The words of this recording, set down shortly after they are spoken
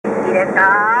いです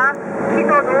か？木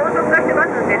と同色化してま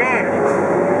すんでね。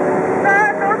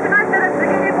さあ、そうしましたら次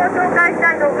にご紹介し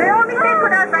たいの上を見てく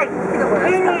ださい。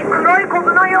木に黒いコ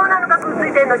ブのようなのがくっつ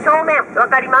いてるの、正面わ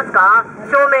かりますか？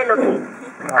正面の木、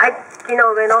はい、木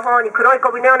の上の方に黒い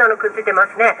コブのようなのくっついてま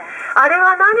すね。あれ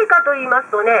は何かと言いま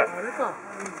すとね、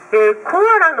コ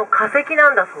アラの化石な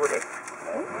んだそうです。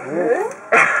今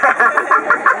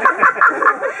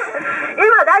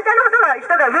大体の人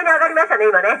が上に上がりましたね、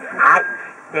今ね。はい。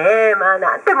で、まあ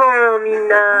なんてもうみん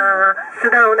な素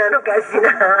直なのかし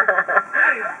ら。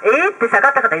って下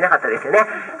がった方いなかったですよね。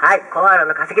はい、コアラ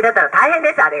の化石だったら大変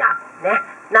です、あれが。ね、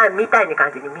みたいな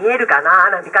感じに見えるかな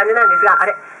なんて感じなんですが、あ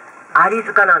れ、アリ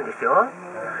塚なんですよ。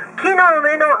木の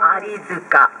上のアリ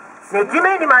塚。ね、地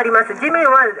面にもあります。地面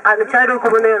は茶色いコ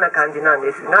ブのような感じなん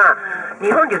ですが、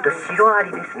日本でいうとシロア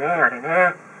リですね、あれ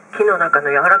ね。木の中の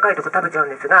柔らかいとこ食べちゃうん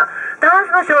ですが、ダン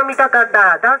スのショーを見たかっ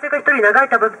た男性が一人長い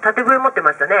縦笛を持って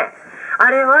ましたね。あ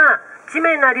れは地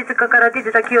面のアリ塚から出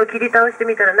てた木を切り倒して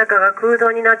みたら中が空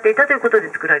洞になっていたということ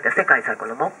で作られた世界最古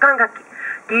の木管楽器、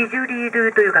ディジュリー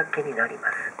ルーという楽器になりま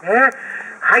すね。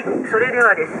はい、それで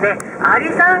はですね、アリ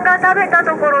さんが食べた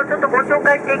ところをちょっとご紹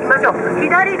介していきましょう。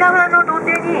左側の土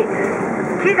手に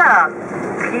木が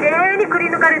きれいにくり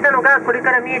抜かれたのがこれ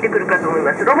から見えてくるかと思い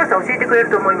ます。ロマさん教えてくれる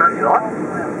と思いますよ。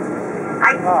は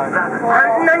い、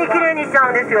あんなに綺麗にしちゃう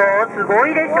んですよ。すご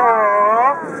いでしょ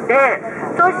う。で、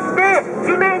そして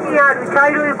地面にある茶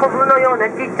色いコブのような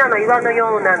ちっちゃな岩の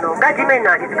ようなのが地面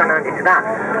のアリ塚なんですが、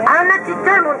あんなちっち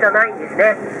ゃいもんじゃないんです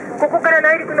ね。ここから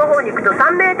内陸の方に行くと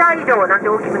3メーター以上なんて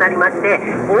大きくなりまして、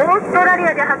オーストラリ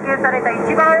アで発見された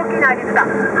一番大きなアリ塚、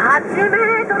8メ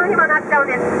ートルにもなっちゃうん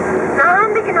です。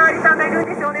何匹のアリさんがいるん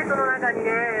でしょうね、その中に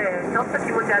ね。ちょっと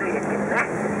気持ち悪いですけどね。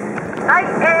はい、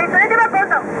それでは今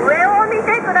度上を見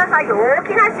てください。大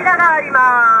きな白があり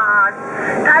ます。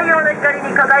太陽の光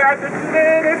に輝いて綺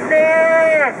麗です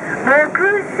ね。木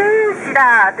星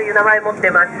白という名前を持って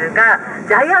ますが、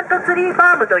ジャイアントツリーフ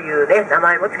ァームというね名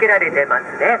前も付けられてます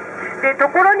ね。で、と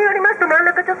ころによりますと真ん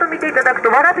中ちょっと見ていただく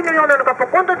とわらびのようなのがポ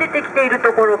コンと出てきている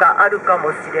ところがあるか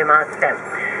もしれません。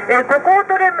ここを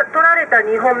取られた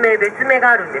日本名、別名が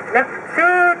あるんですね。セ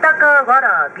イタカワ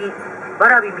ラビ、わ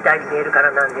らびみたいに見えるか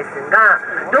らなんですが、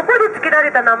どこで付けら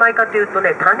れた名前かというと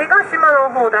ね、種子島の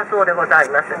方だそうでござい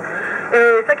ます。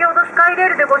先ほどスカイレー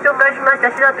ルでご紹介しまし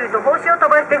たシダというと胞子を飛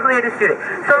ばして増える種類、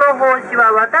その胞子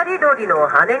は渡り鳥の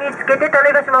羽につけて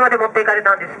種子島まで持っていかれ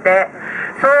たんですって。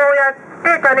そうやっ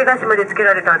て種子島で付け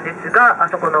られたんですが、あ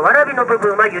そこのわらびの部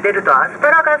分は茹でるとアス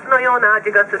パラガスのような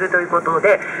味がするということ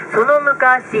で、その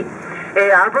昔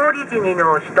アボリジニ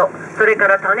の人、それか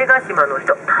ら種子島の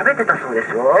人食べてたそうで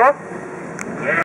すよ。